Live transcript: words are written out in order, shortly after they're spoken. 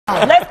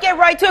Let's get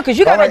right to it, because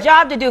you got a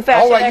job to do,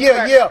 fashion All right,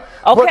 expert. yeah.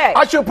 Okay. But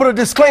I should put a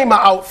disclaimer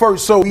out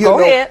first, so Go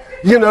ahead.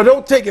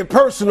 don't take it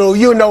personal,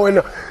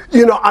 and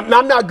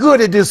I'm not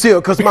good at this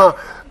here, because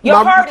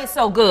Your heart is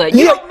so good.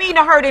 You don't mean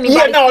to hurt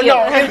anybody.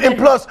 And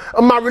plus,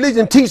 my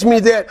religion teach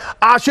me that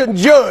I shouldn't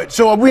judge.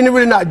 So we're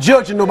really not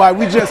judging nobody.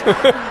 We just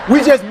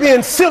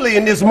being silly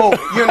in this moment,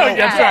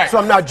 That's right. So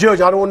I'm not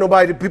judging. I don't want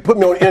nobody to put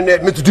me on the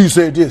internet. Mr. D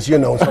said this, So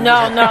No.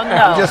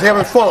 I'm just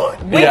having fun.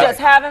 We're just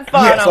having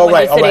fun Yes, on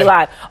Windy City right.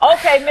 Live.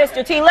 Okay,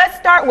 Mr. T, let's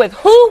start with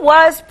who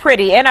was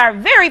pretty. And our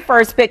very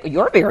first pick,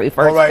 your very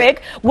first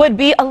pick, would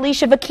be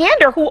Alicia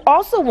Vikander, who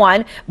also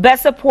won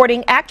Best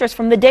Supporting Actress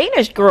from The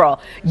Danish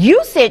Girl.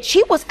 You said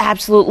she was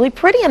absolutely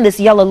pretty in this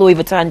yellow Louis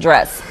Vuitton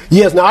dress.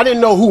 Yes, now I didn't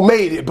know who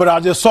made it, but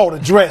I just saw the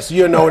dress,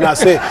 and I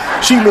said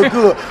she looked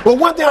good. But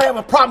one thing I have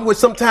a problem with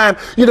sometimes,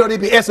 they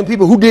be asking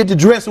people who did the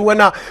dress and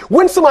whatnot.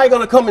 When somebody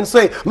gonna come and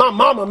say, my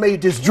mama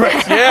made this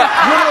dress? Yeah.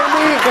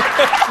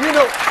 You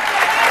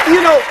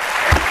know what I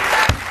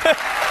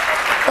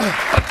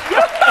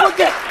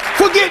mean?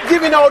 Forget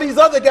giving all these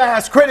other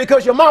guys credit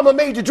because your mama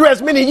made the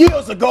dress many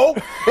years ago,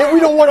 and we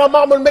don't want our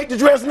mama to make the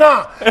dress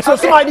now. So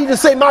somebody need to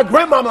say, my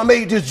grandmama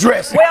made this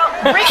dress. Well,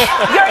 your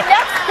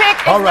next pick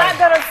is not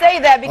going to say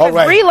that, because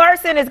Brie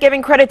Larson is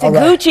giving credit to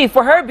Gucci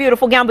for her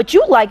beautiful gown, but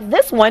you like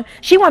this one.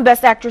 She won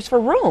Best Actress for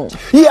Room.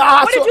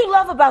 Yeah. What did you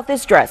love about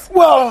this dress?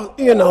 Well,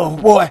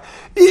 boy,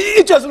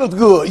 it just looked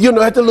good.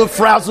 Had the little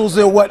frazzles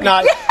and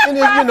whatnot. And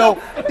then,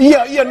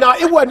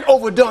 it wasn't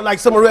overdone like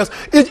some of the rest.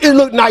 It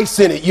looked nice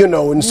in it,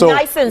 and so.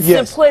 Nice and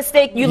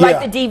simplistic. You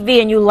like the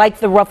DV and you like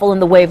the ruffle and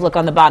the wave look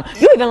on the bottom.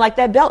 You even like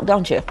that belt,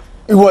 don't you?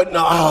 It wasn't.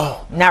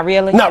 Not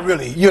really? Not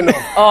really,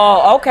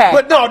 Oh, okay.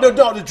 But no,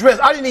 the dress,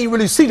 I didn't even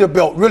really see the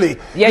belt, really.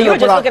 Yeah, you were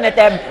just looking at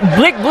that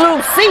blick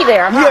blue C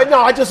there, huh? Yeah, no,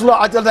 I just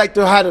like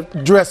to how the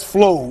dress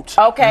flowed.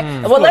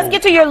 Okay. Well, let's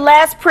get to your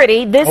last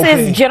pretty. This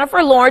is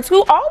Jennifer Lawrence,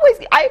 who always,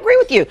 I agree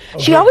with you,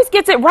 she always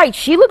gets it right.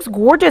 She looks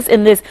gorgeous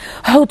in this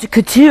haute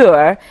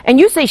couture, and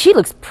you say she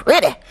looks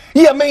pretty.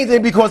 Yeah, main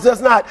thing, because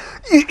that's not,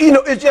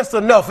 it's just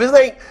enough. It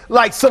ain't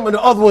like some of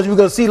the other ones you're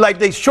going to see, like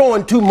they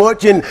showing too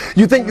much, and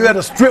you think you're at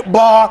a strip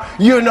bar,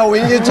 and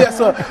it's just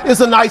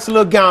it's a nice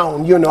little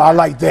gown, I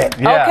like that.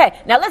 Yeah. Okay,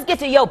 now let's get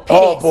to your pity.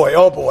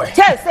 Oh boy.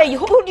 Say,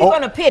 who do you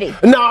want to pity?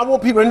 No, I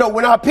want people to know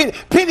when I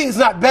pity is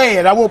not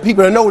bad. I want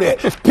people to know that.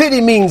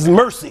 Pity means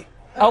mercy.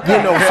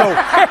 Okay. So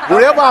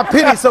whenever I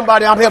pity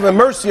somebody, I'm having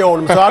mercy on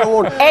them, so I don't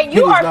want. And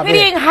you are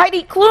pitying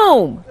Heidi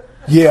Klum.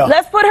 Yeah.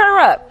 Let's put her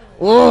up.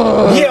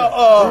 Yeah,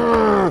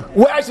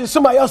 well, actually,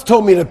 somebody else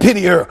told me to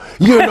pity her.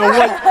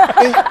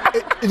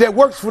 That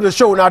works for the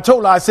show, and I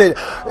told her, I said,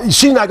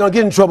 she's not gonna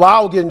get in trouble.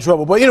 I'll get in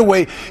trouble. But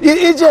anyway,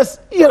 it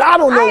just, I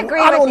don't know.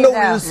 I don't know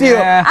this here.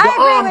 The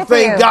arm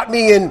thing got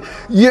me in.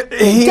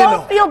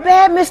 Don't feel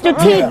bad, Mr.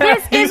 T.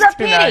 This is a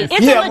pity.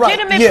 It's a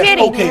legitimate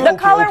pity. The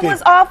color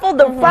was awful.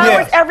 The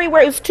flowers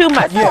everywhere. It's too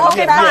much.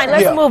 Okay, fine.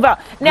 Let's move on.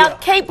 Now,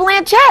 Cate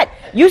Blanchett.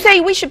 You say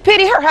we should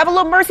pity her. Have a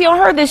little mercy on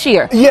her this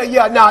year.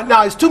 Yeah.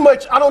 Now it's too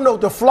much. I don't know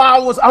the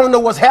flowers. I don't know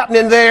what's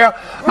happening there.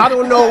 I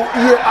don't know.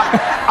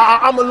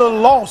 I'm a little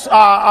lost.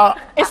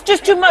 It's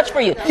just too much for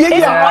you.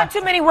 It's one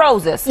too many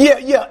roses. Yeah.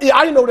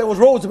 I didn't know there was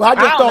roses, but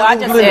I just thought. I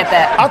just said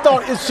that. I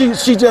thought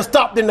she just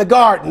stopped in the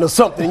garden or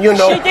something. She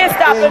did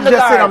stop in the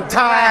just garden. said, I'm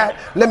tired.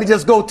 Let me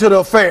just go to the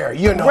affair.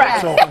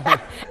 Right.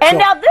 And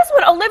now this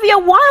one, Olivia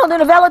Wilde in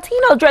a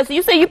Valentino dress.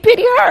 You say you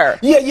pity her.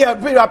 Yeah.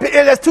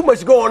 There's too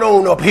much going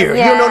on up here.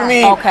 Yeah. You know what I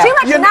mean? Okay. Too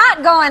much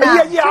not going on.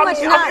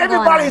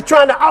 Everybody's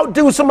trying to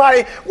outdo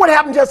somebody. What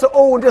happened just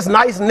to this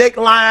nice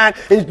neckline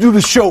and do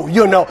the show?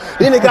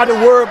 Then they got to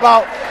worry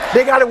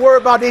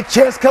about their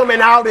chest coming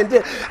out, and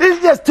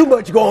it's just too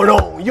much going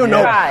on.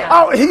 Right.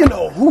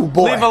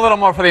 Boy. Leave a little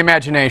more for the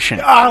imagination.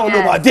 I don't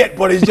know about that,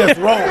 but it's just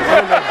wrong.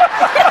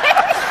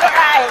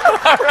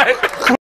 All right.